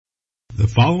The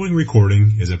following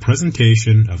recording is a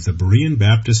presentation of the Berean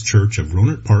Baptist Church of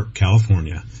Rohnert Park,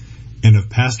 California, and of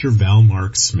Pastor Val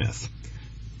Mark Smith.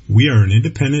 We are an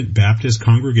independent Baptist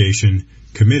congregation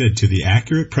committed to the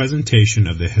accurate presentation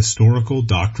of the historical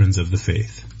doctrines of the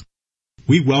faith.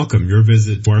 We welcome your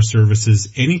visit to our services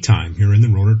anytime here in the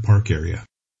Rohnert Park area.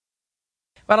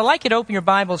 Well, I'd like you to open your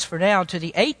Bibles for now to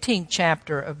the 18th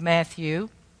chapter of Matthew.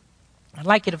 I'd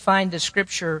like you to find this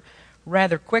scripture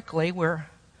rather quickly. We're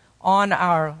on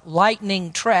our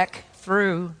lightning trek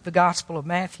through the Gospel of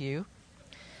Matthew.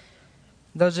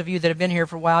 Those of you that have been here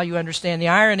for a while, you understand the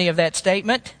irony of that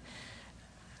statement.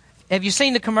 Have you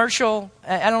seen the commercial?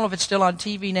 I don't know if it's still on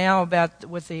TV now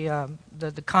with the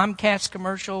Comcast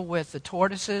commercial with the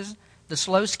tortoises, the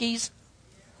Slowskis.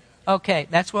 Okay,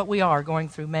 that's what we are going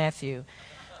through Matthew.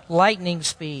 Lightning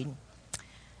speed.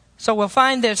 So we'll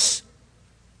find this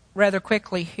rather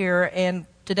quickly here, and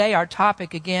today our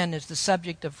topic again is the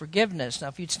subject of forgiveness. Now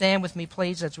if you'd stand with me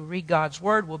please as we read God's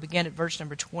Word, we'll begin at verse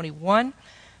number 21,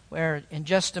 where in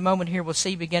just a moment here we'll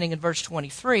see beginning in verse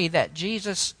 23 that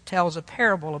Jesus tells a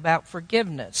parable about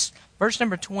forgiveness. Verse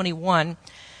number 21,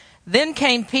 "Then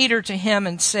came Peter to him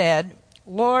and said,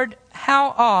 Lord,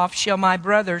 how oft shall my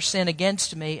brother sin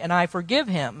against me, and I forgive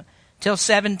him? Till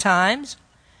 7 times?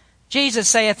 Jesus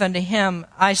saith unto him,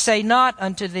 I say not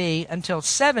unto thee until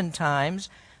 7 times,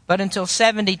 but until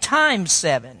 70 times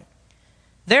 7.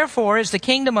 Therefore is the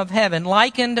kingdom of heaven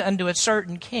likened unto a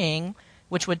certain king,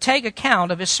 which would take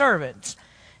account of his servants.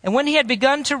 And when he had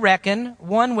begun to reckon,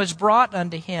 one was brought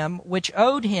unto him, which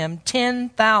owed him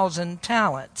 10,000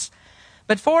 talents.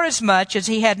 But forasmuch as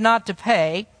he had not to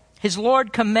pay, his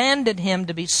Lord commanded him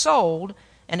to be sold,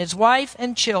 and his wife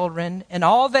and children, and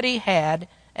all that he had,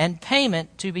 and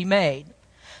payment to be made.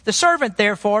 The servant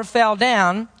therefore fell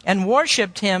down and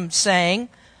worshipped him, saying,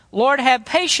 Lord, have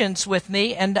patience with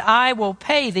me, and I will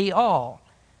pay thee all.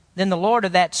 Then the Lord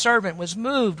of that servant was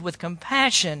moved with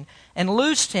compassion, and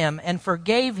loosed him, and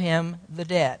forgave him the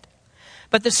debt.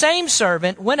 But the same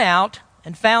servant went out,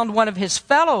 and found one of his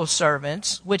fellow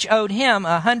servants, which owed him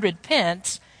 100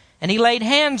 pence, and he laid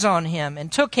hands on him, and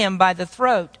took him by the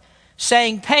throat,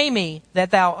 saying, Pay me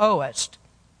that thou owest.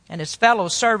 And his fellow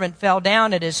servant fell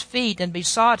down at his feet, and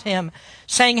besought him,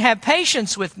 saying, Have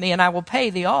patience with me, and I will pay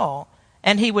thee all.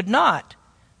 And he would not,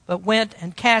 but went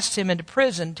and cast him into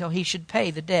prison till he should pay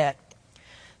the debt.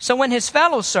 So when his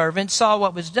fellow servants saw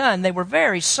what was done, they were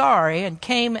very sorry, and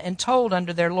came and told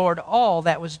unto their Lord all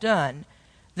that was done.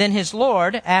 Then his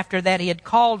Lord, after that he had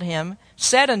called him,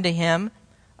 said unto him,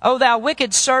 O thou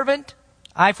wicked servant,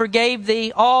 I forgave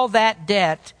thee all that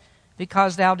debt,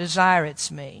 because thou desiredst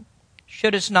me.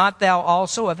 Shouldest not thou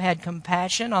also have had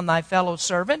compassion on thy fellow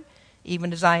servant,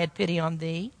 even as I had pity on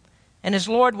thee? And his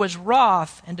Lord was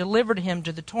wroth, and delivered him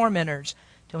to the tormentors,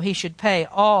 till he should pay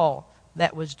all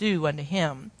that was due unto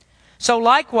him. So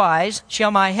likewise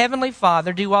shall my heavenly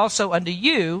Father do also unto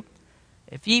you,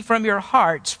 if ye from your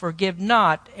hearts forgive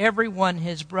not every one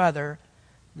his brother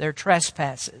their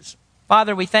trespasses."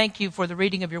 Father, we thank you for the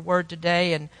reading of your word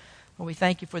today, and we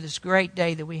thank you for this great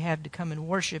day that we have to come and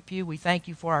worship you. We thank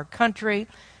you for our country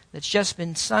that's just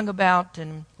been sung about,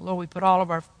 and Lord, we put all of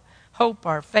our hope,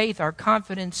 our faith, our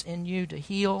confidence in you to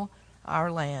heal our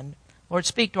land. Lord,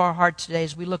 speak to our hearts today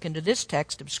as we look into this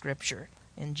text of Scripture.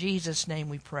 In Jesus' name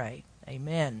we pray.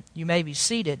 Amen. You may be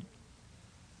seated.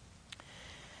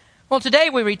 Well, today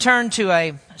we return to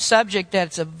a subject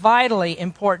that's a vitally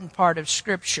important part of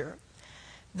Scripture.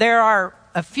 There are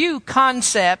a few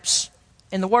concepts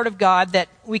in the Word of God that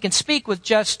we can speak with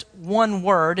just one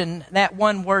word, and that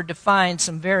one word defines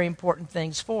some very important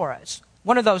things for us.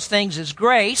 One of those things is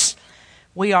grace.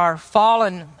 We are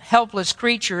fallen, helpless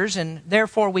creatures, and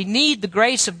therefore we need the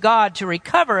grace of God to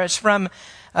recover us from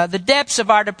the depths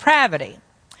of our depravity.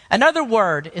 Another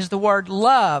word is the word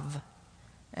love.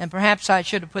 And perhaps I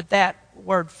should have put that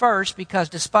word first, because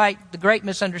despite the great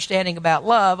misunderstanding about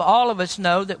love, all of us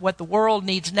know that what the world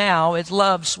needs now is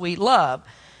love, sweet love.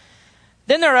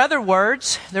 Then there are other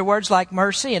words. There are words like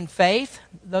mercy and faith.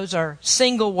 Those are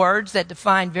single words that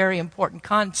define very important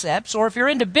concepts. Or if you're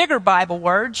into bigger Bible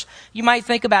words, you might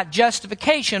think about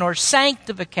justification or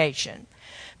sanctification.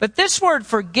 But this word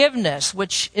forgiveness,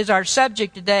 which is our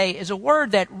subject today, is a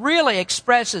word that really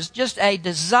expresses just a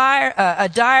desire, a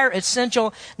dire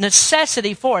essential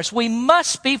necessity for us. We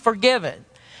must be forgiven.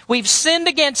 We've sinned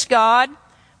against God.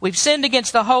 We've sinned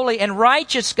against the holy and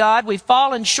righteous God. We've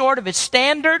fallen short of his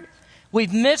standard.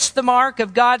 We've missed the mark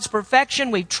of God's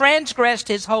perfection. We've transgressed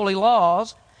his holy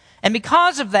laws. And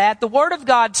because of that, the Word of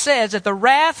God says that the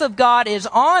wrath of God is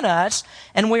on us,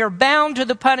 and we are bound to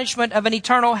the punishment of an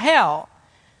eternal hell.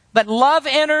 But love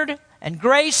entered, and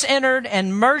grace entered,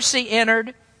 and mercy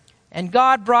entered, and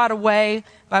God brought a way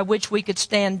by which we could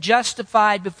stand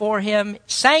justified before Him,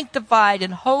 sanctified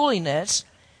in holiness,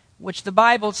 which the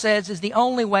Bible says is the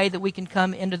only way that we can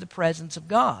come into the presence of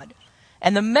God.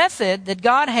 And the method that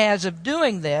God has of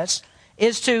doing this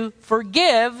is to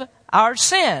forgive our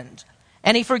sins.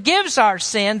 And He forgives our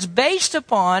sins based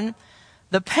upon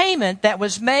the payment that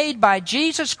was made by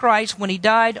Jesus Christ when He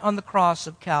died on the cross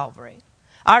of Calvary.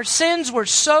 Our sins were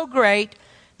so great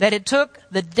that it took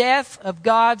the death of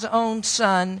God's own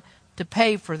Son to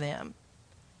pay for them.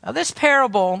 Now, this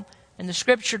parable in the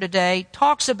Scripture today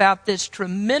talks about this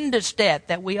tremendous debt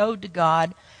that we owed to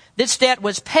God. This debt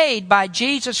was paid by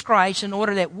Jesus Christ in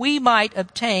order that we might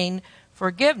obtain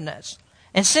forgiveness.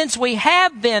 And since we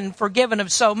have been forgiven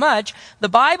of so much, the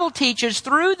Bible teaches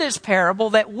through this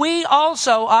parable that we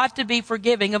also ought to be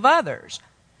forgiving of others.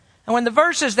 And when the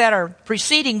verses that are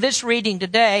preceding this reading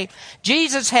today,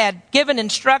 Jesus had given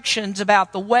instructions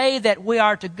about the way that we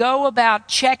are to go about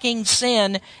checking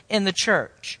sin in the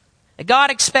church. God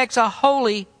expects a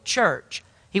holy church.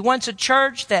 He wants a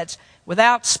church that's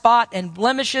without spot and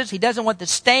blemishes. He doesn't want the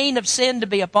stain of sin to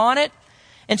be upon it.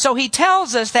 And so He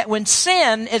tells us that when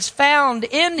sin is found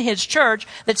in His church,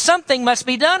 that something must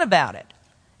be done about it.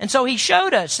 And so He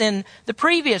showed us in the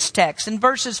previous text, in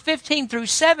verses 15 through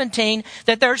 17,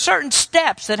 that there are certain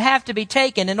steps that have to be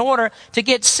taken in order to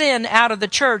get sin out of the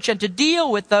church and to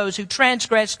deal with those who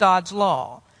transgress God's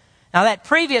law. Now, that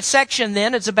previous section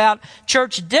then is about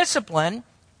church discipline,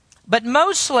 but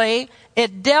mostly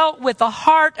it dealt with the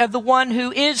heart of the one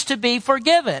who is to be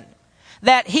forgiven,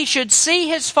 that he should see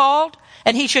his fault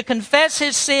and he should confess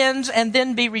his sins and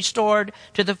then be restored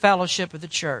to the fellowship of the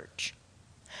church.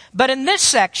 But in this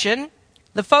section,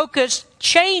 the focus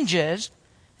changes,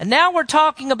 and now we're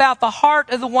talking about the heart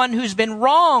of the one who's been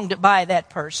wronged by that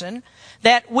person,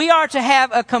 that we are to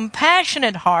have a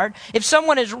compassionate heart. If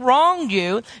someone has wronged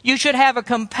you, you should have a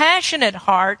compassionate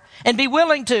heart and be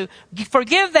willing to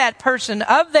forgive that person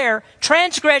of their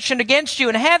transgression against you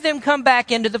and have them come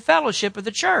back into the fellowship of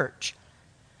the church.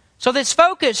 So this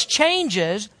focus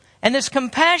changes, and this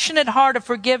compassionate heart of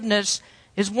forgiveness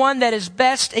is one that is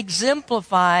best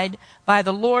exemplified by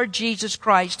the Lord Jesus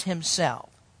Christ Himself.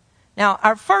 Now,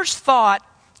 our first thought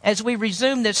as we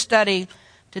resume this study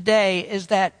today is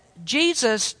that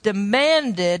Jesus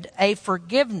demanded a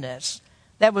forgiveness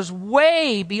that was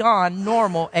way beyond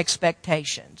normal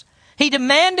expectations. He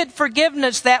demanded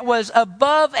forgiveness that was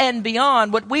above and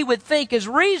beyond what we would think is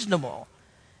reasonable.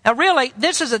 Now really,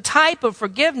 this is a type of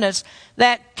forgiveness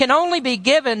that can only be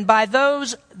given by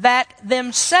those that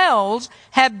themselves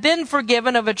have been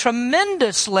forgiven of a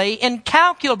tremendously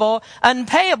incalculable,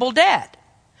 unpayable debt.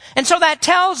 And so that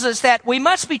tells us that we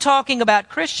must be talking about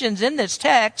Christians in this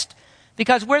text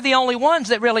because we're the only ones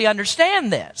that really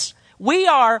understand this. We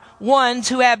are ones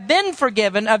who have been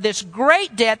forgiven of this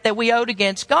great debt that we owed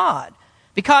against God.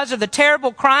 Because of the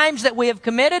terrible crimes that we have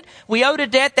committed, we owed a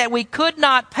debt that we could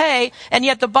not pay, and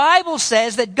yet the Bible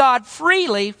says that God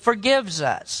freely forgives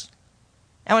us.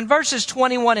 Now in verses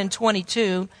 21 and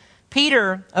 22,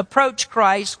 Peter approached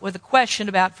Christ with a question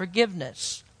about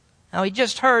forgiveness. Now he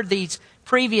just heard these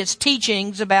previous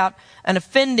teachings about an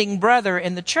offending brother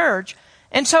in the church,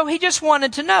 and so he just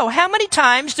wanted to know, how many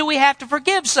times do we have to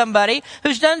forgive somebody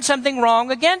who's done something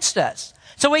wrong against us?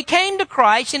 So he came to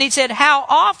Christ and he said, how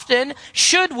often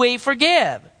should we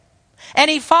forgive? And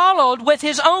he followed with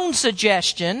his own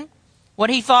suggestion,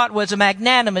 what he thought was a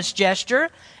magnanimous gesture.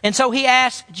 And so he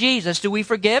asked Jesus, do we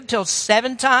forgive till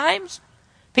 7 times?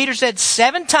 Peter said,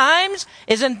 7 times?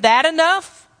 Isn't that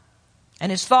enough?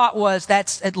 And his thought was,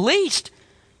 that's at least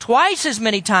twice as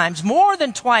many times, more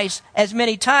than twice as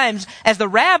many times as the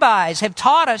rabbis have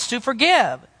taught us to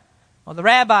forgive. Well, the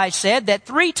rabbis said that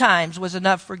 3 times was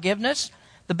enough forgiveness.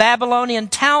 The Babylonian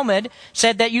Talmud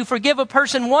said that you forgive a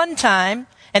person 1 time,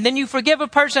 and then you forgive a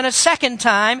person a 2nd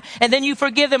time, and then you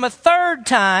forgive them a 3rd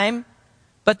time,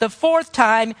 but the 4th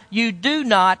time you do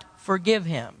not forgive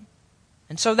him.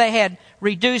 And so they had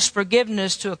reduced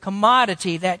forgiveness to a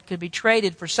commodity that could be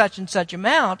traded for such and such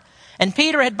amount. And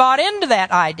Peter had bought into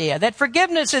that idea, that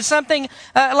forgiveness is something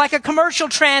like a commercial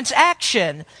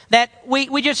transaction, that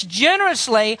we just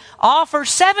generously offer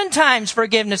 7 times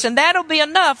forgiveness, and that'll be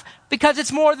enough because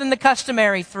it's more than the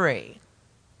customary 3.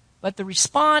 But the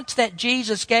response that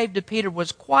Jesus gave to Peter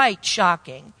was quite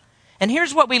shocking. And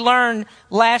here's what we learned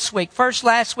last week. First,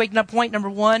 last week, point number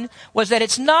 1 was that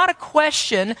it's not a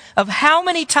question of how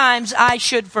many times I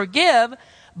should forgive,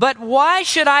 but why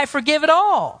should I forgive at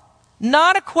all?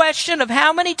 Not a question of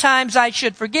how many times I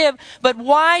should forgive, but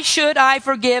why should I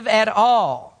forgive at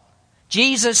all?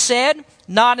 Jesus said,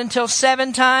 not until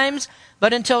 7 times,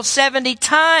 but until 70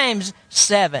 times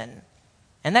 7.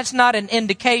 And that's not an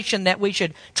indication that we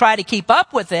should try to keep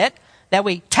up with it, that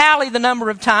we tally the number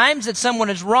of times that someone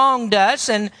has wronged us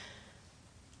and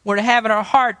we're to have in our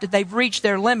heart that they've reached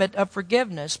their limit of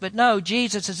forgiveness. But no,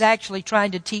 Jesus is actually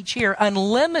trying to teach here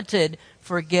unlimited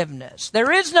forgiveness.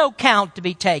 There is no count to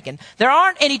be taken. There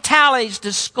aren't any tallies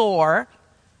to score.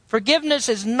 Forgiveness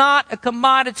is not a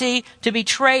commodity to be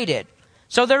traded.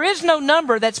 So there is no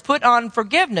number that's put on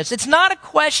forgiveness. It's not a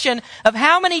question of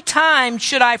how many times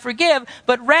should I forgive,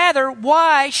 but rather,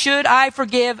 why should I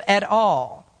forgive at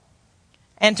all?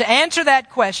 And to answer that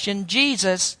question,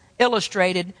 Jesus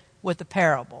illustrated with the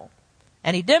parable.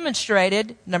 And he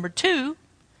demonstrated, number 2,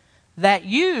 that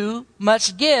you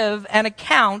must give an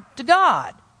account to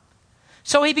God.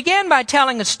 So he began by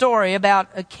telling a story about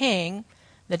a king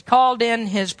that called in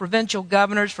his provincial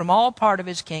governors from all part of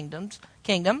his kingdom,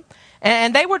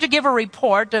 and they were to give a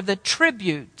report of the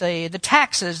tribute, the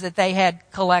taxes that they had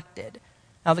collected.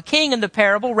 Now, the king in the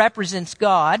parable represents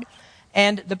God,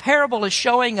 and the parable is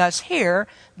showing us here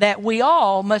that we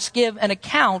all must give an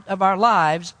account of our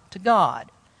lives to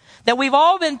God. That we've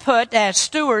all been put as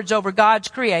stewards over God's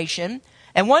creation,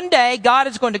 and one day God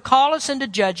is going to call us into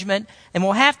judgment, and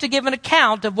we'll have to give an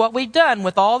account of what we've done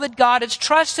with all that God has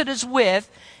trusted us with,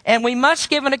 and we must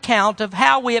give an account of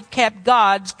how we have kept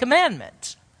God's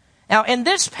commandments. Now, in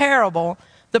this parable,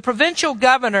 the provincial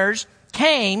governors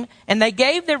came and they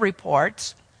gave their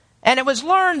reports, and it was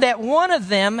learned that one of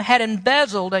them had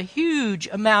embezzled a huge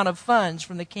amount of funds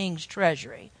from the king's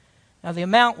treasury. Now, the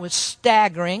amount was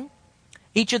staggering.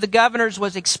 Each of the governors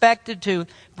was expected to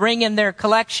bring in their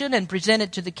collection and present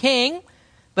it to the king,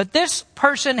 but this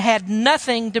person had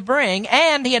nothing to bring,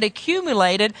 and he had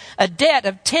accumulated a debt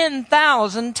of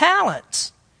 10,000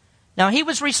 talents. Now, he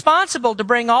was responsible to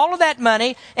bring all of that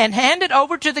money and hand it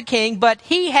over to the king, but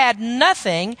he had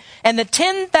nothing, and the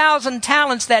 10,000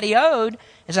 talents that he owed,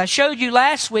 as I showed you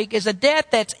last week, is a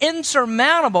debt that's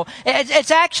insurmountable.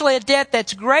 It's actually a debt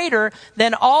that's greater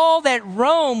than all that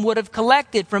Rome would have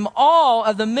collected from all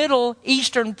of the Middle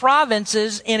Eastern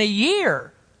provinces in a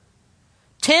year.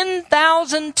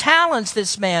 10,000 talents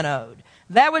this man owed.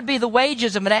 That would be the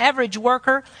wages of an average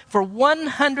worker for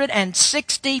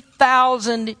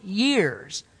 160,000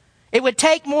 years. It would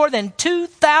take more than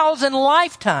 2,000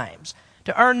 lifetimes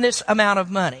to earn this amount of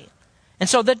money. And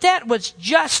so the debt was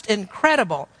just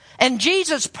incredible. And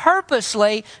Jesus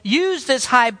purposely used this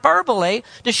hyperbole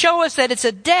to show us that it's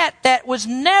a debt that was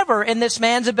never in this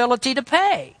man's ability to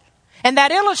pay. And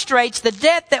that illustrates the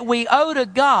debt that we owe to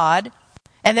God,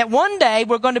 and that one day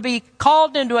we're going to be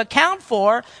called into account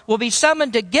for, will be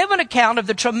summoned to give an account of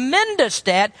the tremendous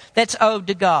debt that's owed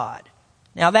to God.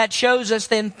 Now that shows us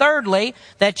then, thirdly,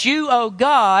 that you owe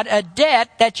God a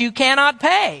debt that you cannot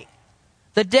pay.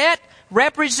 The debt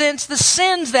represents the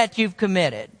sins that you've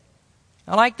committed.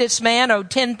 Now, like this man owed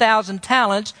 10,000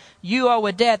 talents, you owe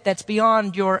a debt that's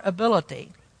beyond your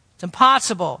ability. It's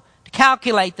impossible to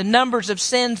calculate the numbers of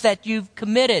sins that you've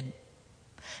committed.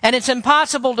 And it's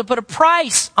impossible to put a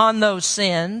price on those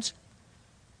sins,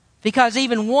 because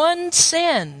even one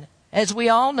sin, as we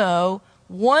all know,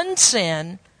 one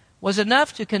sin was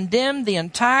enough to condemn the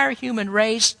entire human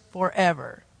race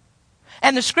forever.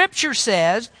 And the scripture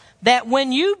says that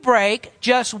when you break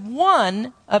just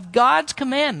one of God's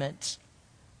commandments,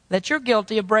 that you're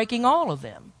guilty of breaking all of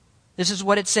them. This is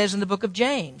what it says in the book of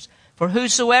James. For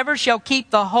whosoever shall keep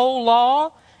the whole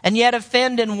law and yet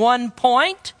offend in one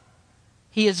point,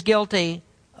 he is guilty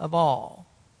of all.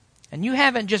 And you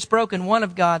haven't just broken one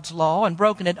of God's law and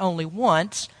broken it only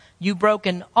once. You've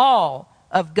broken all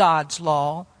of God's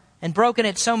law and broken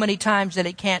it so many times that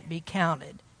it can't be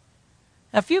counted.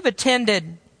 Now, if you've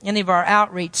attended any of our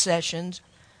outreach sessions,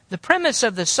 the premise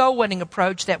of the soul-winning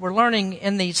approach that we're learning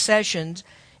in these sessions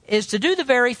is to do the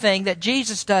very thing that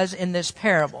Jesus does in this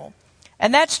parable.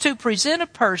 And that's to present a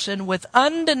person with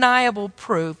undeniable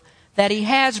proof that he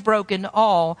has broken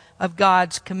all of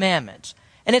God's commandments.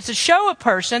 And it's to show a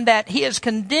person that he is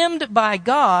condemned by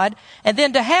God, and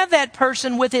then to have that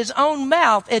person with his own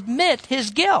mouth admit his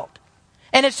guilt.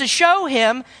 And it's to show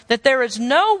him that there is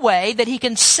no way that he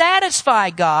can satisfy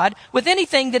God with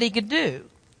anything that he could do.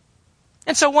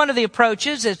 And so one of the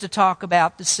approaches is to talk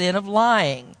about the sin of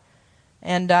lying.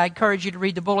 And I encourage you to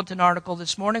read the bulletin article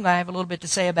this morning. I have a little bit to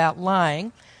say about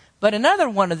lying. But another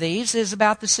one of these is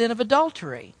about the sin of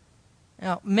adultery.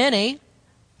 Now, many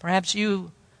of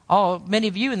you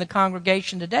in the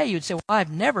congregation today, you'd say, well,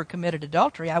 I've never committed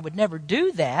adultery. I would never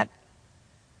do that.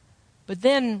 But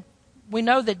then we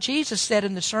know that Jesus said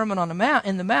in the Sermon on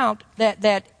the Mount,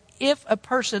 that if a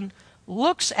person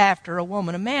looks after a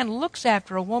woman, a man looks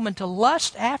after a woman to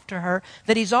lust after her,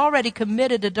 that he's already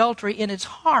committed adultery in his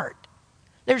heart.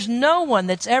 There's no one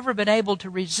that's ever been able to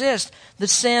resist the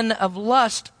sin of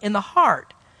lust in the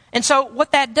heart. And so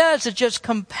what that does is just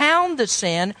compound the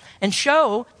sin and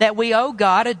show that we owe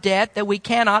God a debt that we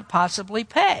cannot possibly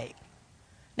pay.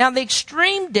 Now, the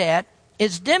extreme debt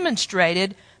is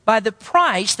demonstrated by the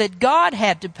price that God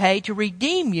had to pay to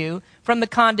redeem you from the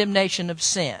condemnation of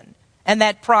sin. And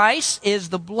that price is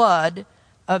the blood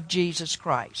of Jesus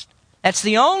Christ. That's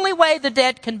the only way the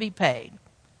debt can be paid.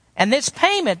 And this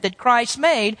payment that Christ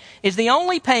made is the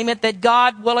only payment that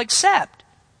God will accept.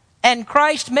 And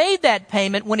Christ made that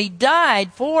payment when he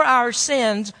died for our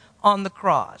sins on the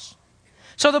cross.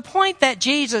 So the point that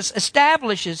Jesus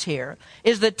establishes here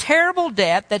is the terrible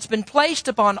debt that's been placed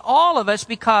upon all of us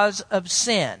because of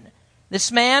sin.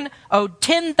 This man owed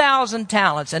 10,000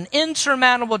 talents, an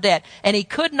insurmountable debt, and he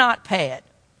could not pay it.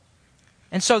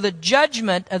 And so the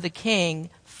judgment of the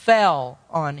king fell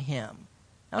on him.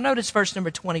 Now notice verse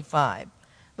number 25.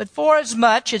 But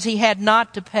forasmuch as he had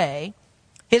not to pay,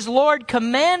 his Lord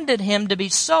commanded him to be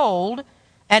sold,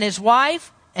 and his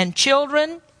wife and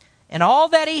children and all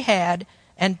that he had,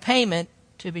 and payment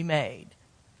to be made.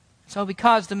 So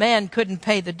because the man couldn't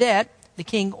pay the debt, the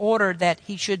king ordered that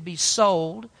he should be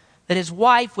sold, that his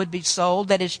wife would be sold,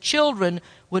 that his children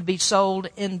would be sold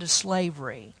into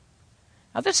slavery.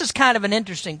 Now this is kind of an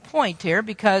interesting point here,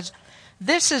 because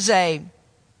this is a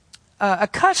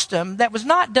custom that was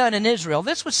not done in Israel.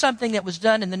 This was something that was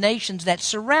done in the nations that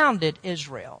surrounded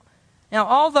Israel. Now,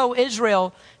 although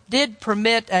Israel did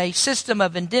permit a system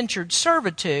of indentured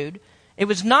servitude, it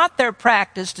was not their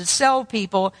practice to sell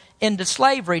people into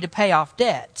slavery to pay off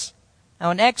debts.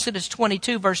 Now, in Exodus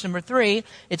 22, verse number 3,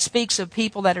 it speaks of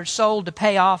people that are sold to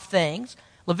pay off things.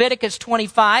 Leviticus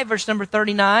 25, verse number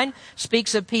 39,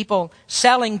 speaks of people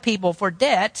selling people for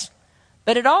debts.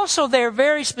 But it also there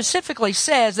very specifically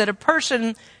says that a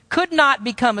person could not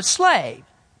become a slave,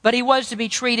 but he was to be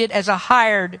treated as a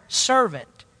hired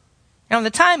servant. Now, in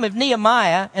the time of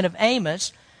Nehemiah and of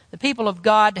Amos, the people of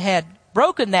God had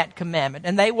broken that commandment,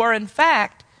 and they were, in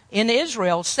fact, in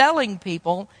Israel selling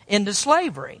people into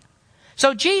slavery.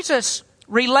 So Jesus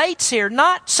relates here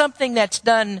not something that's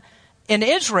done in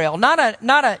Israel, not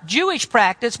a Jewish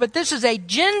practice, but this is a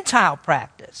Gentile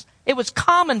practice. It was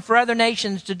common for other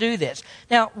nations to do this.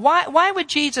 Now, why would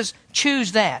Jesus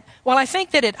choose that? Well, I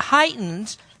think that it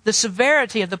heightens the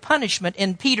severity of the punishment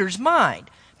in Peter's mind.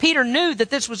 Peter knew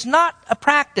that this was not a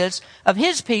practice of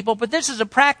his people, but this is a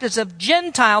practice of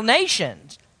Gentile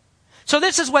nations. So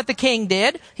this is what the king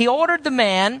did. He ordered the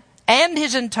man and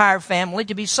his entire family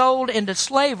to be sold into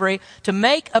slavery to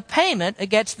make a payment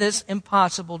against this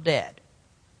impossible debt.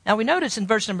 Now we notice in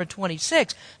verse number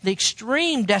 26 the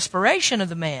extreme desperation of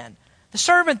the man. The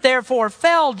servant therefore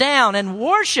fell down and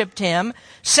worshipped him,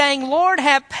 saying, Lord,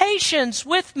 have patience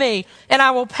with me, and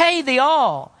I will pay thee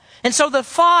all. And so the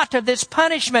thought of this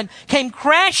punishment came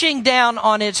crashing down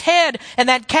on his head, and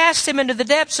that cast him into the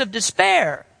depths of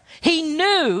despair. He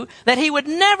knew that he would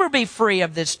never be free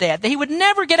of this debt, that he would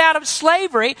never get out of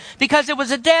slavery because it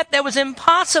was a debt that was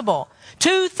impossible.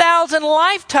 2,000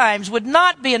 lifetimes would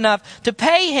not be enough to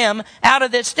pay him out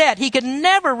of this debt. He could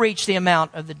never reach the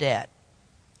amount of the debt.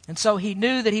 And so he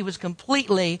knew that he was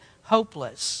completely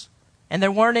hopeless. And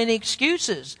there weren't any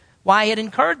excuses why he had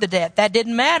incurred the debt. That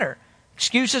didn't matter.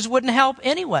 Excuses wouldn't help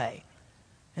anyway.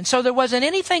 And so there wasn't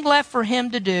anything left for him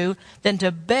to do than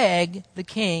to beg the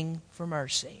king for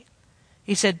mercy.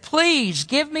 He said, please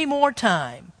give me more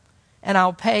time and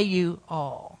I'll pay you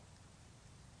all.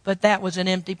 But that was an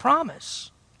empty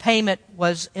promise. Payment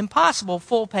was impossible.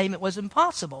 Full payment was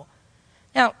impossible.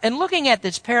 Now, in looking at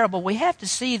this parable, we have to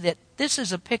see that this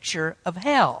is a picture of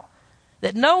hell.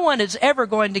 That no one is ever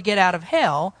going to get out of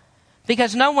hell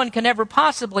because no one can ever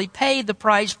possibly pay the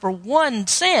price for one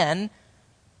sin,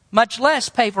 much less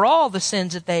pay for all the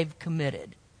sins that they've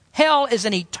committed. Hell is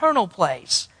an eternal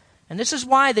place. And this is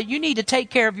why that you need to take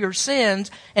care of your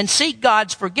sins and seek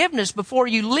God's forgiveness before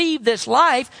you leave this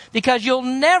life, because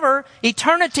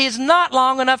eternity is not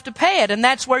long enough to pay it, and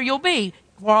that's where you'll be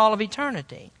for all of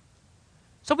eternity.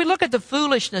 So we look at the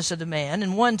foolishness of the man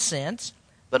in one sense,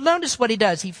 but notice what he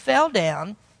does. He fell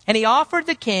down and he offered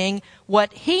the king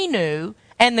what he knew,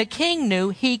 and the king knew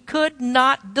he could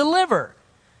not deliver.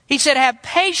 He said, have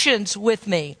patience with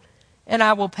me and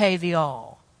I will pay thee all.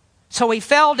 So he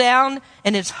fell down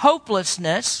in his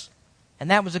hopelessness, and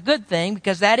that was a good thing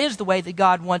because that is the way that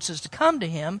God wants us to come to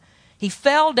him. He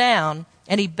fell down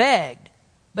and he begged,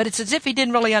 but it's as if he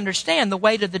didn't really understand the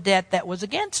weight of the debt that was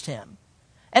against him.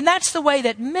 And that's the way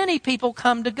that many people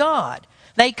come to God.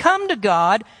 They come to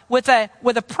God with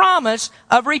a promise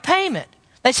of repayment.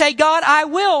 They say, God, I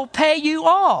will pay you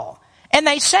all. And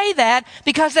they say that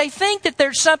because they think that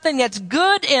there's something that's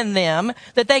good in them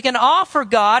that they can offer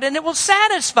God and it will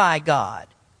satisfy God.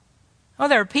 Oh,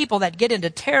 there are people that get into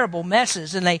terrible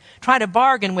messes and they try to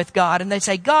bargain with God and they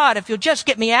say, God, if you'll just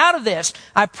get me out of this,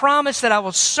 I promise that I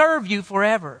will serve you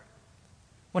forever.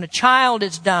 When a child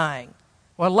is dying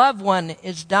or a loved one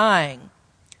is dying,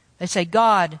 they say,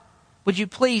 God, would you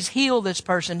please heal this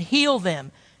person, heal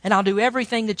them, and I'll do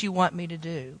everything that you want me to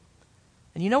do.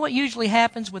 And you know what usually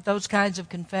happens with those kinds of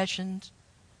confessions?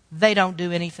 They don't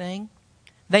do anything.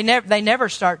 They never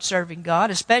start serving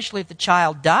God, especially if the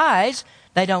child dies.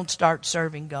 They don't start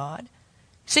serving God.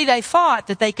 See, they thought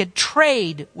that they could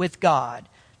trade with God,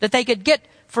 that they could get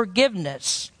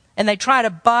forgiveness, and they try to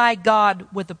buy God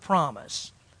with a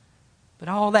promise. But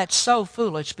all that's so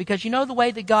foolish, because you know the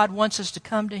way that God wants us to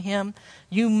come to Him?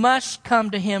 You must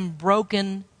come to Him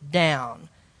broken down.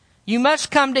 You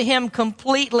must come to Him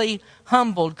completely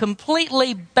humbled,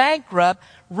 completely bankrupt,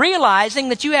 realizing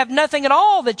that you have nothing at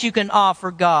all that you can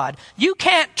offer God. You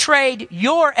can't trade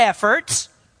your efforts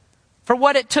for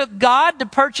what it took God to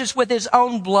purchase with His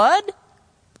own blood.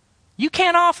 You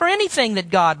can't offer anything that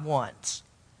God wants.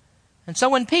 And so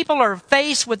when people are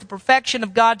faced with the perfection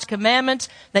of God's commandments,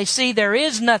 they see there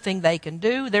is nothing they can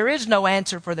do. There is no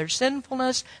answer for their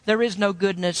sinfulness. There is no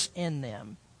goodness in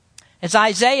them. As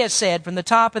Isaiah said, from the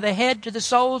top of the head to the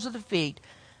soles of the feet,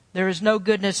 there is no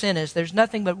goodness in us. There's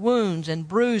nothing but wounds and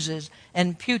bruises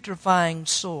and putrefying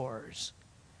sores.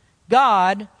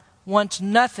 God wants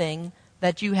nothing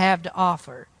that you have to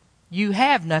offer. You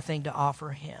have nothing to offer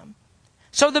Him.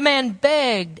 So the man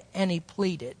begged and he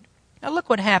pleaded. Now look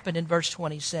what happened in verse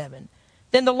 27.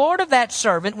 Then the Lord of that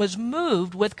servant was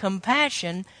moved with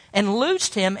compassion and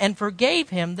loosed him and forgave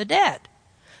him the debt.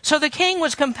 So the king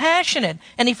was compassionate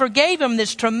and he forgave him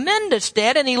this tremendous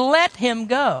debt and he let him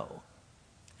go.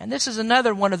 And this is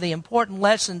another one of the important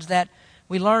lessons that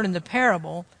we learn in the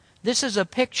parable. This is a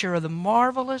picture of the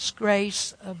marvelous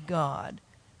grace of God.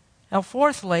 Now,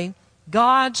 fourthly,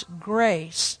 God's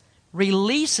grace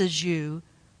releases you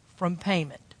from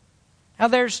payment. Now,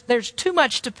 there's too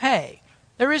much to pay.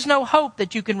 There is no hope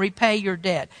that you can repay your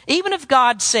debt. Even if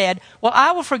God said, well,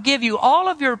 I will forgive you all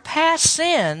of your past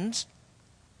sins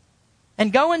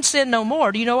and go and sin no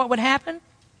more, do you know what would happen?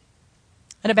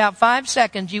 In about 5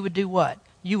 seconds, you would do what?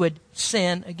 You would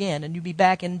sin again, and you'd be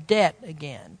back in debt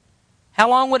again. How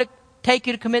long would it take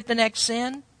you to commit the next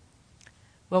sin?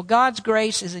 Well, God's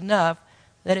grace is enough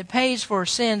that it pays for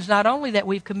sins not only that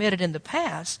we've committed in the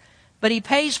past, but He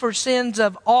pays for sins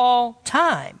of all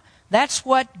time. That's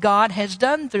what God has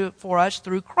done for us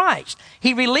through Christ.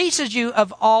 He releases you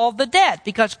of all the debt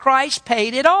because Christ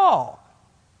paid it all.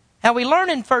 Now we learn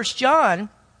in 1 John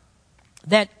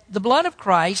that the blood of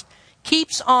Christ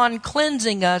keeps on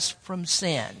cleansing us from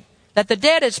sin. That the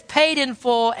debt is paid in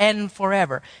full and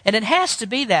forever. And it has to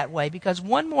be that way because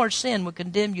one more sin would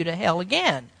condemn you to hell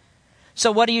again.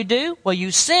 So what do? Well,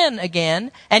 you sin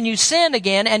again, and you sin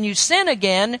again, and you sin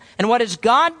again. And what does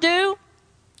God do?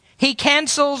 He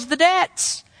cancels the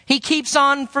debts. He keeps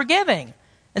on forgiving.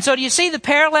 And so do you see the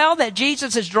parallel that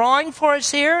Jesus is drawing for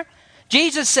us here?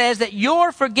 Jesus says that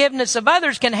your forgiveness of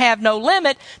others can have no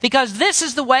limit because this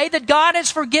is the way that God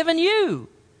has forgiven you.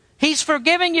 He's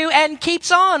forgiven you and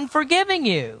keeps on forgiving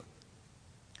you.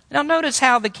 Now notice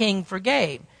how the king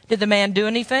forgave. Did the man do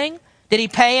anything? Did he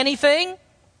pay anything?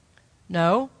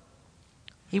 No.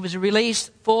 He was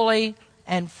released fully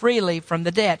and freely from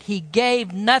the debt. He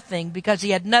gave nothing because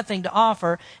he had nothing to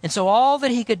offer. And so all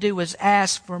that he could do was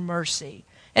ask for mercy.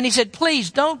 And he said,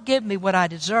 please don't give me what I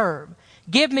deserve.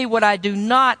 Give me what I do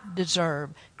not deserve.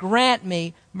 Grant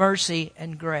me mercy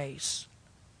and grace.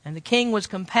 And the king was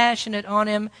compassionate on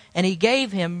him, and he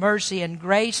gave him mercy and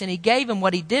grace, and he gave him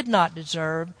what he did not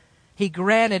deserve. He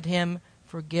granted him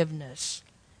forgiveness.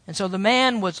 And so the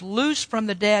man was loose from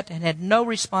the debt and had no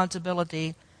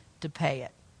responsibility to pay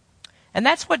it. And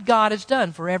that's what God has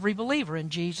done for every believer in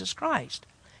Jesus Christ.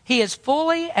 He has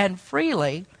fully and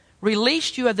freely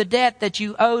released you of the debt that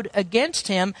you owed against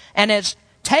Him and has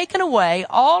taken away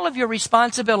all of your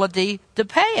responsibility to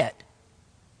pay it.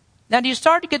 Now, do you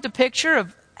start to get the picture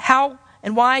of how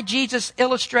and why Jesus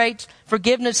illustrates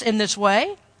forgiveness in this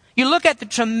way? You look at the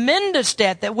tremendous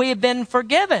debt that we have been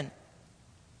forgiven.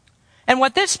 And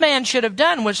what this man should have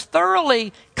done was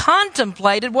thoroughly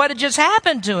contemplated what had just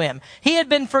happened to him. He had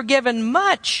been forgiven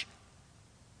much.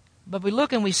 But we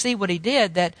look and we see what he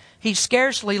did, that he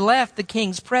scarcely left the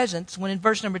king's presence. When in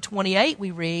verse number 28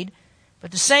 we read,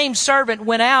 but the same servant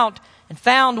went out and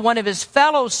found one of his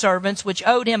fellow servants which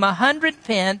owed him 100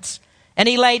 pence, And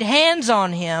he laid hands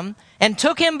on him and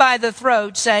took him by the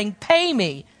throat, saying, "Pay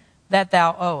me that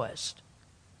thou owest."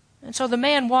 And so the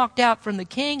man walked out from the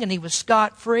king, and he was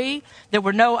scot-free. There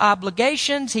were no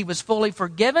obligations. He was fully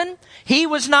forgiven. He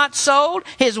was not sold.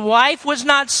 His wife was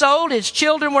not sold. His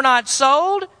children were not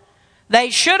sold.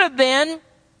 They should have been,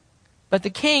 but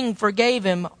the king forgave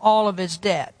him all of his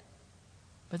debt.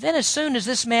 But then as soon as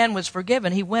this man was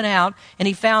forgiven, he went out and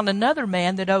he found another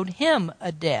man that owed him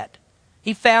a debt.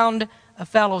 He found a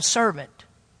fellow servant.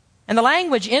 And the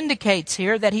language indicates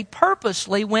here that he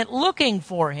purposely went looking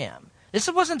for him. This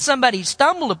wasn't somebody he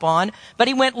stumbled upon, but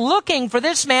he went looking for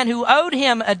this man who owed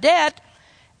him a debt,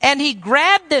 and he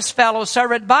grabbed this fellow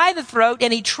servant by the throat,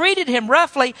 and he treated him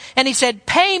roughly, and he said,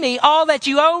 "Pay me all that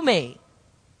you owe me."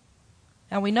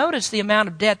 Now we notice the amount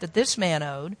of debt that this man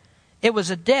owed. It was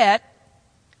a debt,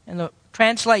 and it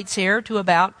translates here to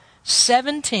about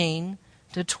 $17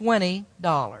 to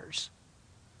 $20.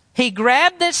 He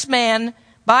grabbed this man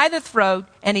by the throat,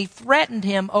 and he threatened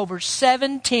him over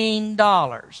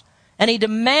 $17. And he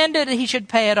demanded that he should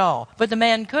pay it all. But the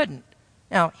man couldn't.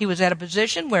 Now, he was at a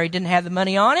position where he didn't have the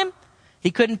money on him.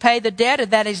 He couldn't pay the debt at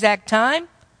that exact time.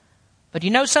 But you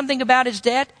know something about his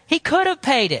debt? He could have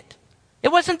paid it.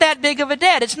 It wasn't that big of a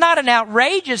debt. It's not an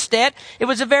outrageous debt. It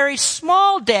was a very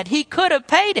small debt. He could have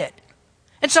paid it.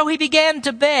 And so he began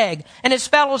to beg. And his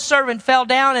fellow servant fell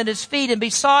down at his feet and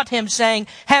besought him, saying,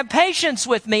 "Have patience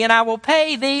with me, and I will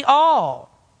pay thee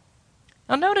all."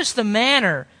 Now notice the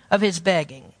manner of his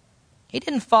begging. He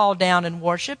didn't fall down and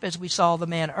worship as we saw the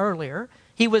man earlier.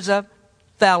 He was a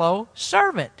fellow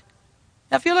servant.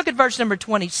 Now if you look at verse number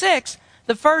 26,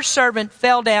 the first servant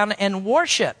fell down and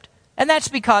worshiped. And that's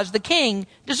because the king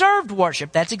deserved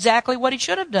worship. That's exactly what he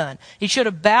should have done. He should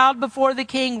have bowed before the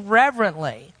king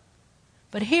reverently.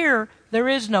 But here, there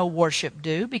is no worship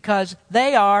due because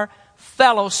they are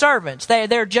fellow servants.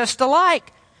 They're just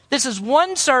alike. This is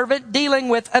one servant dealing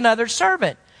with another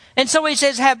servant. And so he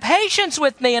says, "Have patience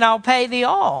with me and I'll pay thee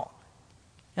all."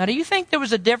 Now, do you think there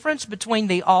was a difference between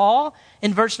the all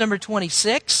in verse number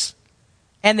 26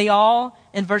 and the all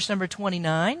in verse number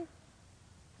 29?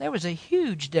 There was a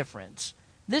huge difference.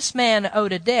 This man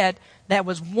owed a debt that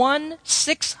was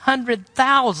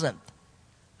 1/600,000th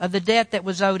of the debt that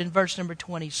was owed in verse number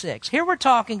 26. Here we're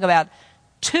talking about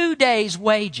 2 days'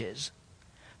 wages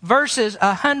versus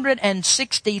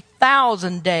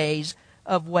 160,000 days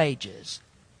of wages.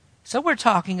 So we're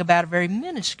talking about a very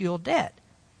minuscule debt.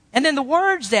 And then the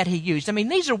words that he used,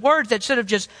 these are words that should have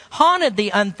just haunted the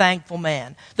unthankful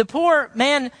man. The poor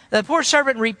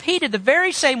servant repeated the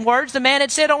very same words the man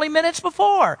had said only minutes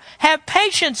before. "Have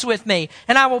patience with me,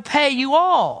 and I will pay you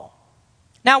all."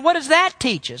 Now, what does that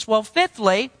teach us? Well,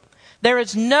 fifthly, there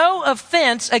is no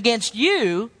offense against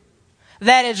you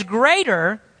that is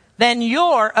greater than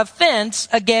your offense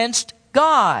against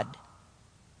God.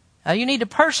 Now, you need to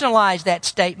personalize that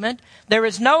statement. There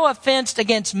is no offense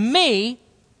against me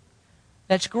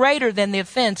that's greater than the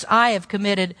offense I have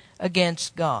committed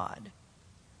against God.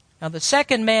 Now, the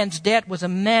second man's debt was a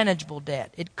manageable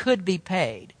debt. It could be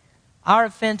paid. Our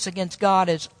offense against God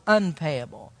is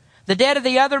unpayable. The debt of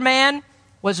the other man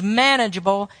was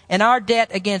manageable, and our debt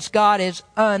against God is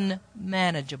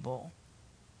unmanageable.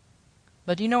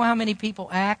 But do you know how many people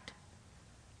act?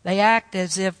 They act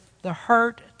as if the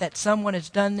hurt that someone has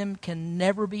done them can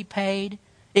never be paid.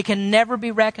 It can never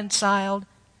be reconciled.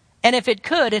 And if it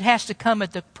could, it has to come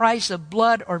at the price of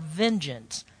blood or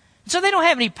vengeance. So they don't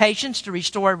have any patience to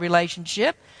restore a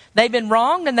relationship. They've been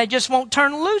wronged and they just won't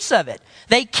turn loose of it.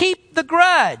 They keep the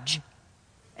grudge.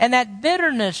 And that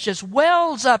bitterness just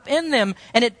wells up in them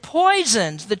and it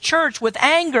poisons the church with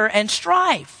anger and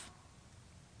strife.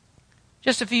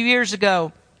 Just a few years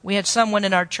ago, we had someone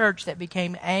in our church that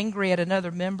became angry at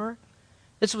another member.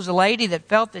 This was a lady that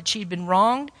felt that she'd been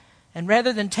wronged, and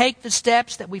rather than take the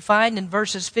steps that we find in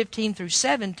verses 15 through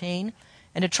 17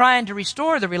 and to trying to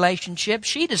restore the relationship,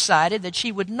 she decided that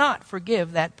she would not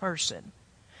forgive that person.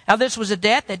 Now, this was a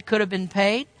debt that could have been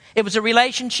paid. It was a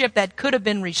relationship that could have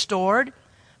been restored,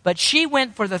 but she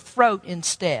went for the throat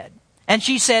instead. And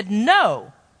she said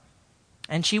no.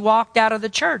 And she walked out of the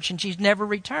church and she's never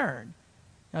returned.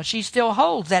 Now, she still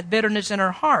holds that bitterness in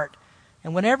her heart.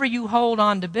 And whenever you hold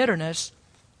on to bitterness,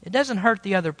 it doesn't hurt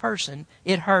the other person.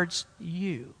 It hurts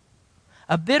you.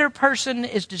 A bitter person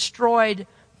is destroyed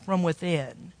from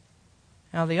within.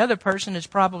 Now, the other person has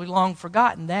probably long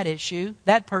forgotten that issue.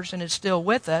 That person is still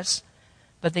with us.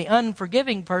 But the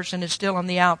unforgiving person is still on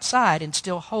the outside and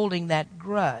still holding that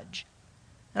grudge.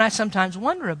 And I sometimes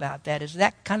wonder about that. Is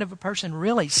that kind of a person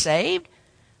really saved?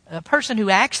 A person who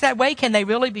acts that way, can they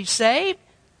really be saved?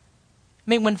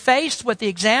 mean, when faced with the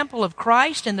example of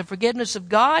Christ and the forgiveness of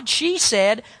God, she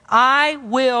said, I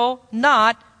will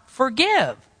not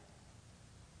forgive.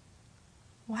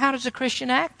 Well, how does a Christian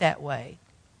act that way?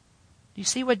 Do you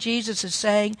see what Jesus is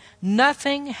saying?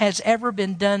 Nothing has ever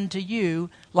been done to you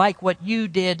like what you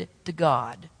did to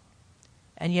God.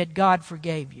 And yet God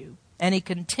forgave you. And He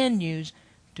continues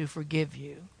to forgive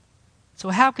you. So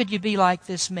how could you be like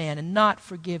this man and not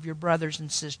forgive your brothers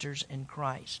and sisters in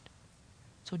Christ?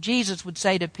 So Jesus would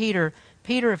say to Peter,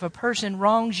 Peter, if a person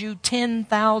wrongs you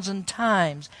 10,000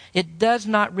 times, it does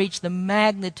not reach the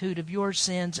magnitude of your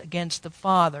sins against the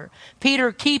Father.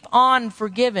 Peter, keep on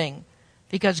forgiving,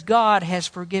 because God has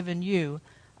forgiven you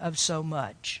of so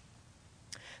much.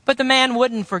 But the man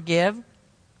wouldn't forgive,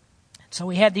 so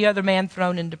he had the other man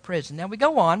thrown into prison. Now we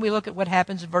go on, we look at what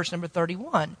happens in verse number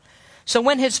 31. So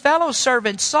when his fellow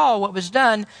servants saw what was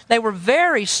done, they were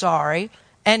very sorry,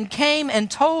 and came and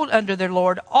told unto their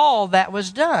Lord all that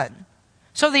was done.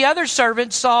 So the other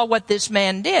servants saw what this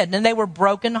man did, and they were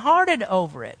brokenhearted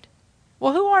over it.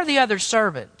 Well, who are the other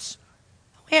servants?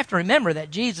 We have to remember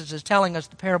that Jesus is telling us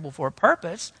the parable for a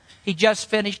purpose. He just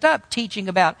finished up teaching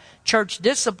about church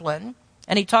discipline,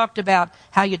 and he talked about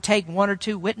how you take one or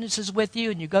two witnesses with you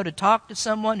and you go to talk to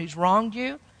someone who's wronged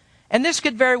you. And this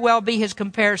could very well be his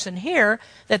comparison here,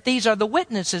 that these are the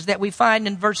witnesses that we find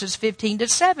in verses 15 to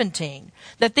 17.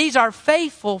 That these are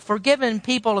faithful, forgiven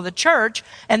people of the church,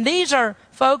 and these are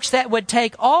folks that would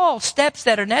take all steps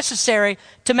that are necessary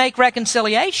to make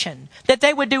reconciliation. That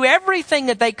they would do everything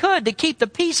that they could to keep the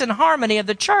peace and harmony of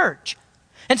the church.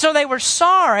 And so they were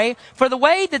sorry for the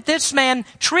way that this man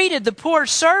treated the poor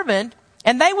servant,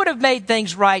 and they would have made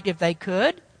things right if they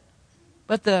could.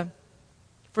 But the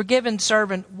forgiven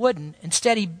servant wouldn't.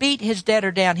 Instead, he beat his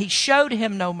debtor down. He showed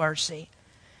him no mercy.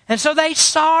 And so they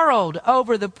sorrowed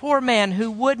over the poor man who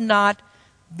would not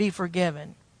be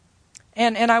forgiven.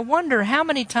 And I wonder how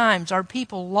many times are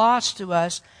people lost to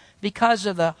us because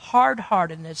of the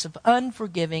hard-heartedness of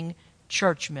unforgiving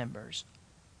church members.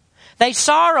 They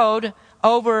sorrowed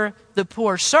over the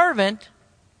poor servant,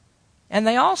 and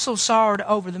they also sorrowed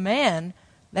over the man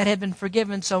that had been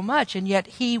forgiven so much, and yet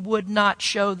he would not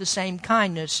show the same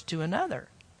kindness to another.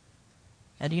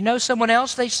 And do you know someone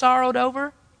else they sorrowed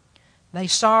over? They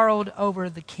sorrowed over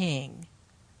the king.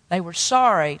 They were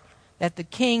sorry that the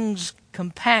king's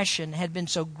compassion had been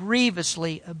so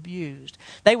grievously abused.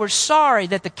 They were sorry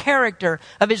that the character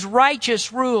of his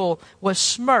righteous rule was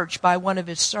smirched by one of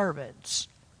his servants.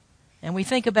 And we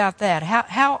think about that.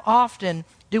 How often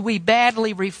do we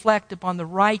badly reflect upon the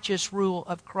righteous rule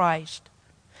of Christ?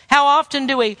 How often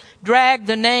do we drag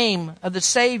the name of the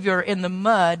Savior in the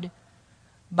mud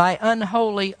by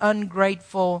unholy,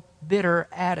 ungrateful, bitter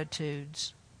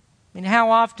attitudes? I mean,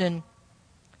 how often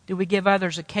do we give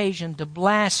others occasion to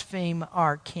blaspheme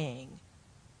our King?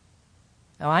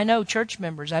 Now, I know church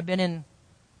members. I've been in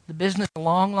the business a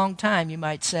long, long time, you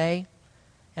might say.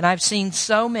 And I've seen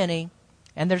so many,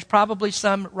 and there's probably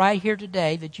some right here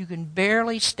today, that you can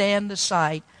barely stand the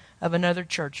sight of another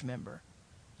church member.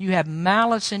 You have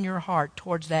malice in your heart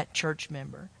towards that church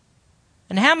member.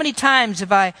 And how many times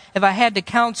have I had to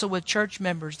counsel with church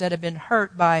members that have been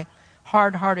hurt by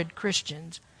hard-hearted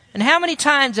Christians? And how many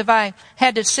times have I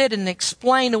had to sit and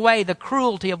explain away the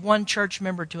cruelty of one church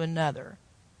member to another?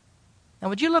 Now,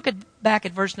 would you look back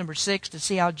at verse number 6 to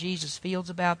see how Jesus feels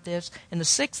about this? In the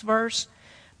 6th verse,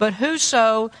 but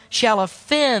whoso shall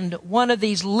offend one of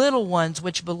these little ones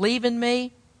which believe in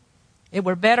me, it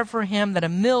were better for him that a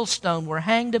millstone were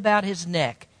hanged about his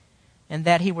neck, and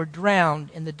that he were drowned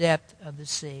in the depth of the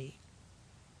sea.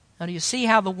 Now, do you see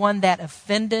how the one that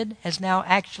offended has now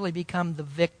actually become the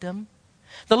victim?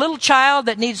 The little child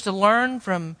that needs to learn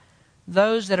from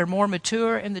those that are more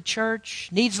mature in the church,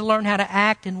 needs to learn how to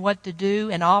act and what to do,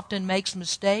 and often makes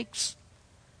mistakes.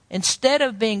 Instead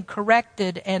of being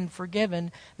corrected and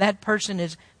forgiven, that person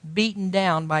is beaten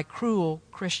down by cruel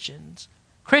Christians.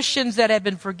 Christians that have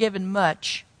been forgiven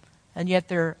much, and yet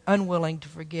they're unwilling to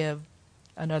forgive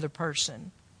another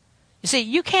person. You see,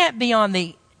 you can't be on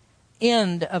the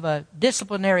end of a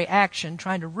disciplinary action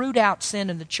trying to root out sin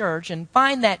in the church and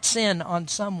find that sin on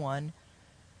someone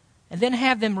and then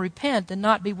have them repent and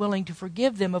not be willing to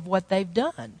forgive them of what they've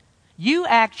done. You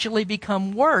actually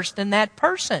become worse than that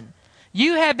person.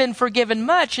 You have been forgiven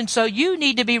much, and so you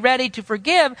need to be ready to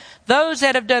forgive those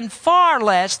that have done far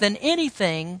less than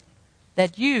anything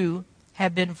that you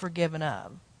have been forgiven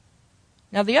of.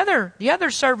 Now the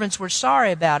other servants were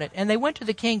sorry about it, and they went to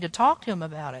the king to talk to him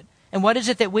about it. And what is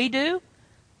it that we do?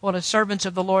 Well, as servants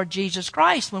of the Lord Jesus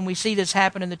Christ, when we see this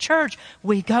happen in the church,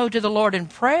 we go to the Lord in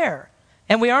prayer.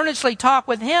 And we earnestly talk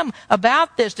with Him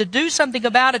about this, to do something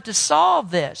about it, to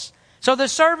solve this. So the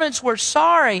servants were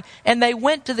sorry, and they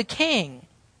went to the king.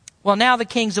 Well, now the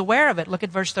king's aware of it. Look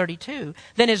at verse 32.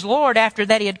 Then his lord, after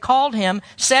that he had called him,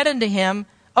 said unto him,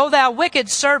 O thou wicked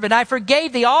servant, I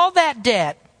forgave thee all that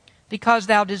debt, because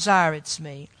thou desiredst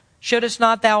me. Shouldest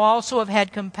not thou also have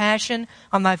had compassion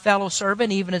on thy fellow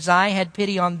servant, even as I had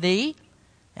pity on thee?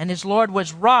 And his lord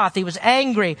was wroth, he was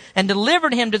angry, and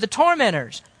delivered him to the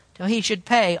tormentors, till he should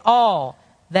pay all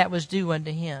that was due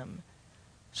unto him.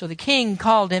 So the king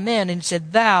called him in and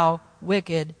said, Thou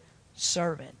wicked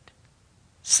servant.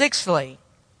 Sixthly,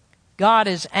 God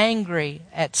is angry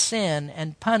at sin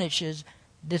and punishes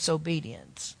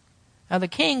disobedience. Now the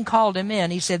king called him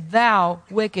in. He said, Thou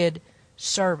wicked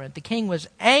servant. The king was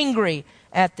angry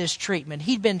at this treatment.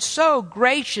 He'd been so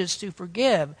gracious to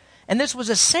forgive. And this was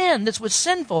a sin. This was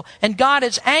sinful. And God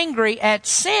is angry at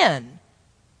sin.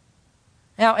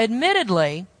 Now,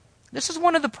 admittedly, this is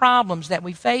one of the problems that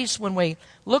we face when we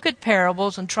look at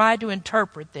parables and try to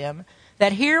interpret them,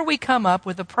 that here we come up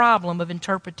with a problem of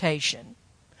interpretation.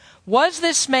 Was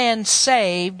this man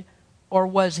saved or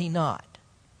was he not?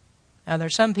 Now, there are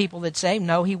some people that say,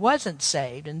 no, he wasn't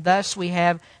saved, and thus we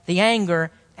have the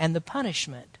anger and the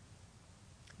punishment.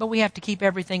 But we have to keep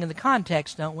everything in the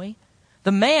context, don't we?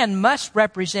 The man must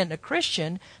represent a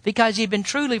Christian because he'd been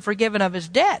truly forgiven of his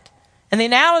debt. And the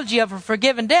analogy of a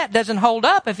forgiven debt doesn't hold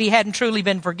up if he hadn't truly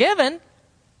been forgiven.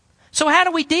 So how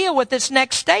do we deal with this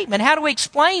next statement? How do we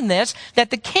explain this, that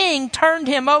the king turned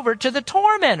him over to the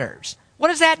tormentors? What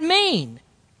does that mean?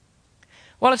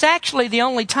 Well, it's actually the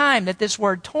only time that this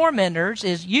word tormentors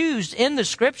is used in the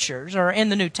Scriptures or in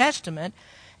the New Testament.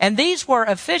 And these were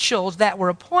officials that were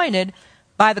appointed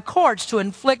by the courts to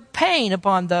inflict pain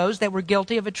upon those that were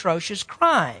guilty of atrocious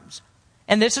crimes.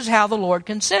 And this is how the Lord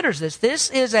considers this. This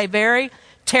is a very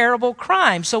terrible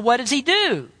crime. So what does he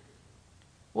do?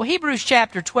 Well, Hebrews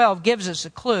chapter 12 gives us a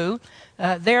clue.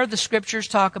 There the Scriptures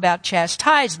talk about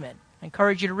chastisement. I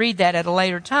encourage you to read that at a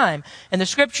later time. And the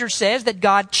Scripture says that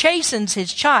God chastens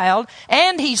his child,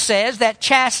 and he says that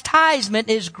chastisement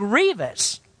is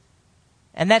grievous.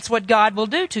 And that's what God will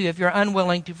do to you if you're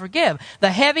unwilling to forgive.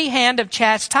 The heavy hand of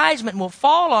chastisement will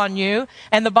fall on you,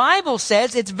 and the Bible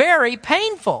says it's very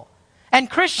painful. And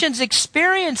Christians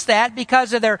experience that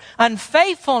because of their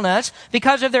unfaithfulness,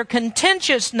 because of their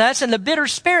contentiousness and the bitter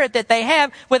spirit that they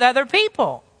have with other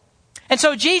people. And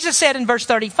so Jesus said in verse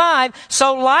 35,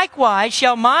 So likewise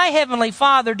shall my heavenly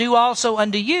Father do also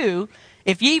unto you,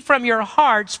 if ye from your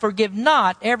hearts forgive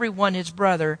not every one his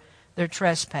brother their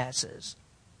trespasses.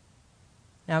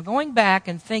 Now, going back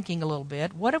and thinking a little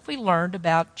bit, what have we learned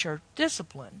about church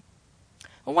discipline?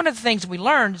 Well, one of the things we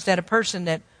learned is that a person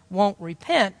that won't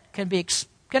repent can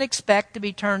expect to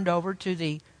be turned over to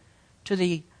the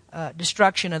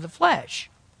destruction of the flesh.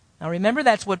 Now, remember,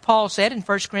 that's what Paul said in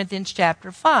 1 Corinthians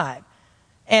chapter 5.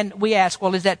 And we ask,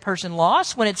 well, is that person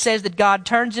lost? When it says that God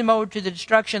turns him over to the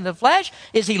destruction of the flesh,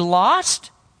 is he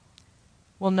lost?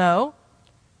 Well, no.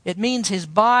 It means his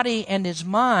body and his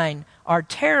mind are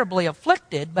terribly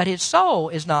afflicted, but his soul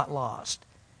is not lost.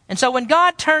 And so when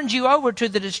God turns you over to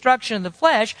the destruction of the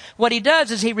flesh, what he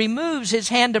does is he removes his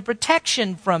hand of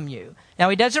protection from you. Now,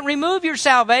 he doesn't remove your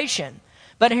salvation,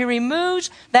 but he removes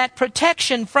that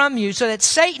protection from you so that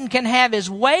Satan can have his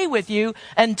way with you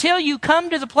until you come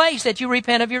to the place that you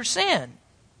repent of your sin.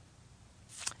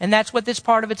 And that's what this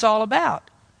part of it's all about.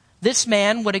 This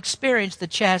man would experience the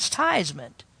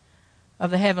chastisement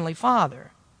of the Heavenly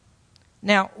Father.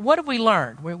 Now, what have we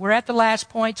learned? We're at the last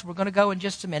points. We're going to go in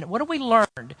just a minute. What have we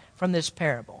learned from this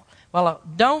parable? Well,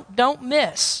 don't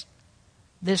miss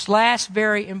this last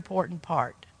very important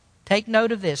part. Take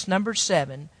note of this. Number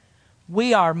 7,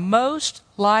 we are most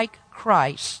like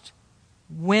Christ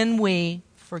when we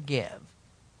forgive.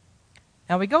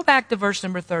 Now, we go back to verse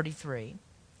number 33.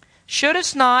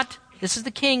 Shouldest not, this is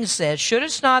the king says,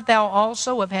 shouldest not thou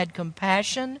also have had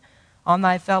compassion on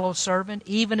thy fellow servant,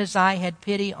 even as I had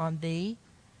pity on thee?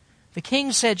 The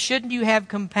king said, shouldn't you have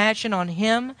compassion on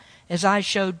him as I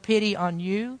showed pity on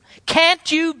you?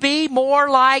 Can't you be more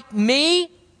like me?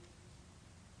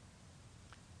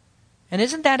 And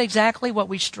isn't that exactly what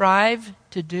we strive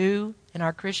to do in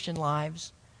our Christian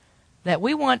lives? That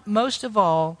we want most of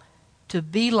all to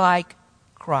be like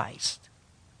Christ.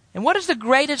 And what is the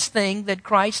greatest thing that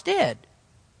Christ did?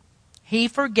 He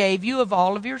forgave you of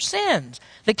all of your sins.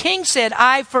 The king said,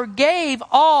 I forgave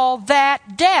all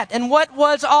that debt. And what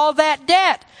was all that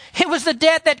debt? It was the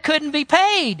debt that couldn't be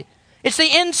paid. It's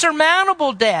the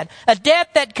insurmountable debt. A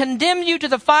debt that condemned you to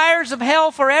the fires of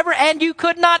hell forever, and you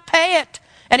could not pay it.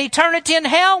 And eternity in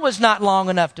hell was not long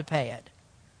enough to pay it.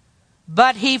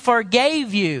 But he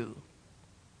forgave you.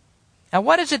 Now,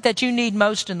 what is it that you need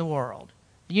most in the world?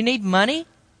 Do you need money?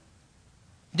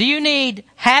 Do you need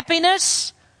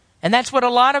happiness? And that's what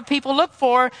a lot of people look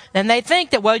for. And they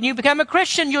think that, well, when you become a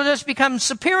Christian, you'll just become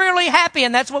superiorly happy,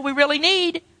 and that's what we really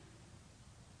need.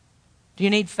 Do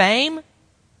you need fame?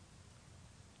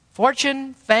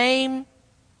 Fortune, fame,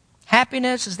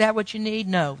 happiness, is that what you need?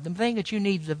 No. The thing that you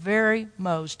need the very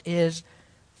most is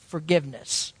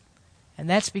forgiveness. And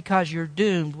that's because you're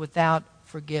doomed without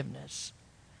forgiveness.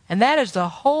 And that is the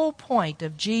whole point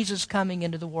of Jesus coming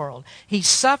into the world. He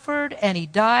suffered and He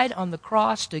died on the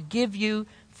cross to give you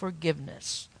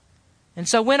forgiveness. And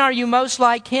so when are you most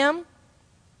like Him?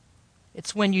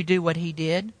 It's when you do what He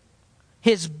did.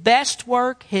 His best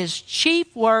work, His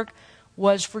chief work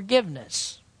was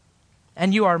forgiveness.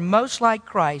 And you are most like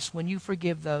Christ when you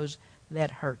forgive those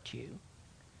that hurt you.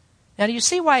 Now, do you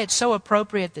see why it's so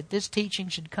appropriate that this teaching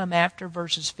should come after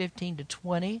verses 15 to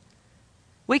 20?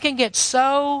 We can get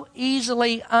so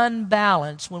easily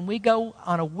unbalanced when we go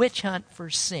on a witch hunt for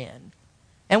sin.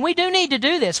 And we do need to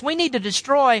do this. We need to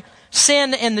destroy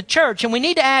sin in the church, and we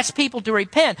need to ask people to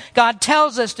repent. God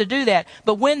tells us to do that.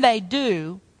 But when they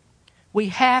do, we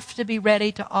have to be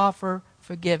ready to offer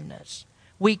forgiveness.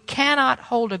 We cannot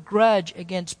hold a grudge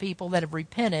against people that have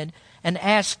repented and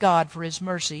ask God for His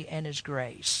mercy and His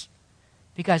grace,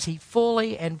 because He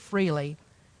fully and freely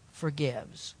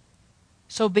forgives.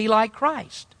 So be like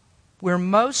Christ. We're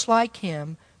most like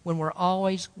Him when we're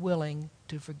always willing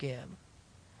to forgive.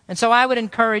 And so I would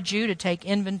encourage you to take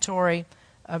inventory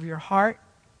of your heart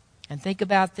and think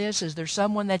about this. Is there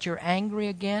someone that you're angry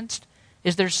against?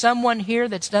 Is there someone here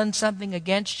that's done something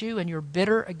against you and you're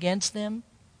bitter against them?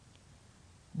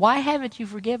 Why haven't you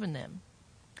forgiven them?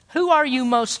 Who are you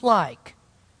most like?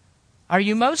 Are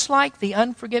you most like the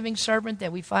unforgiving servant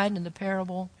that we find in the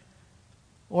parable?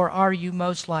 Or are you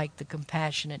most like the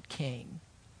compassionate king?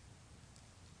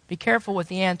 Be careful with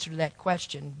the answer to that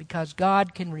question, because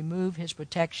God can remove His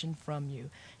protection from you.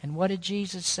 And what did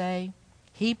Jesus say?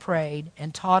 He prayed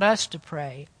and taught us to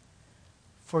pray,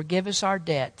 "Forgive us our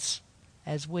debts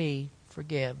as we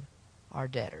forgive our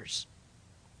debtors."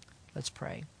 Let's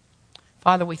pray.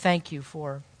 Father, we thank You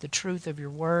for the truth of Your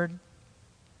word,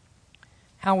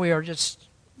 how we are just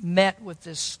met with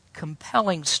this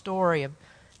compelling story of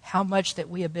how much that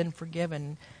we have been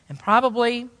forgiven. And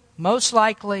probably, most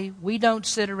likely, we don't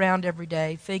sit around every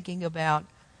day thinking about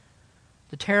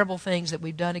the terrible things that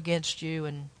we've done against You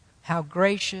and how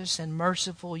gracious and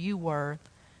merciful You were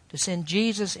to send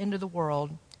Jesus into the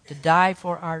world to die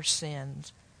for our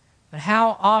sins. But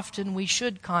how often we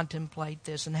should contemplate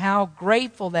this, and how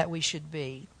grateful that we should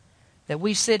be that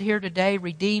we sit here today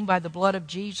redeemed by the blood of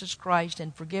Jesus Christ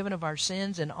and forgiven of our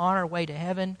sins and on our way to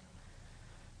heaven.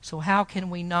 So how can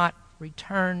we not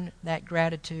return that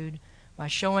gratitude by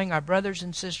showing our brothers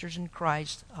and sisters in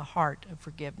Christ a heart of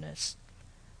forgiveness?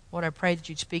 Lord, I pray that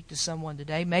You'd speak to someone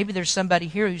today. Maybe there's somebody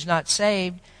here who's not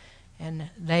saved,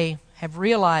 and they have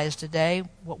realized today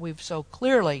what we've so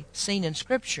clearly seen in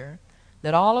Scripture,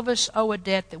 that all of us owe a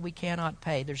debt that we cannot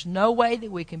pay. There's no way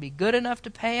that we can be good enough to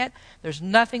pay it. There's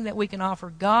nothing that we can offer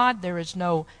God. There is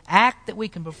no act that we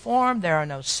can perform. There are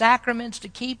no sacraments to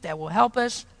keep that will help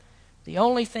us. The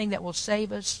only thing that will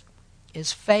save us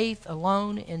is faith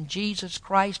alone in Jesus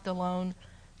Christ alone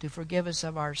to forgive us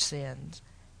of our sins.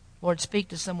 Lord, speak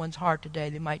to someone's heart today.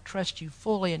 They might trust You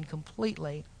fully and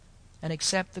completely and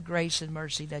accept the grace and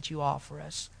mercy that You offer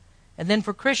us. And then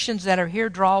for Christians that are here,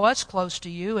 draw us close to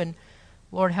You, and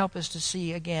Lord, help us to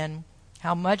see again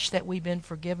how much that we've been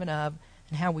forgiven of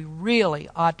and how we really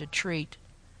ought to treat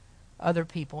other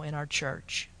people in our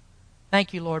church.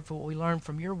 Thank You, Lord, for what we learned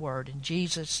from Your word. In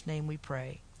Jesus' name we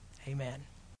pray. Amen.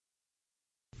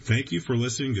 Thank you for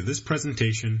listening to this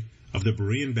presentation of the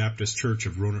Berean Baptist Church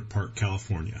of Rohnert Park,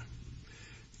 California.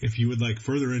 If you would like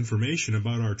further information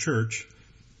about our church,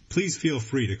 please feel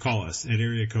free to call us at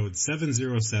area code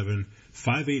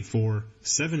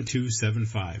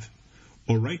 707-584-7275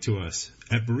 or write to us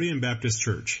at Berean Baptist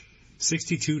Church,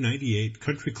 6298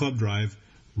 Country Club Drive,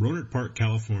 Rohnert Park,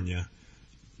 California,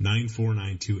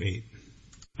 94928.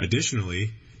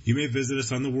 Additionally, you may visit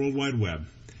us on the World Wide Web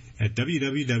at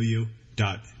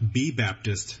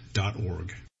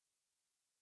www.bbaptist.org.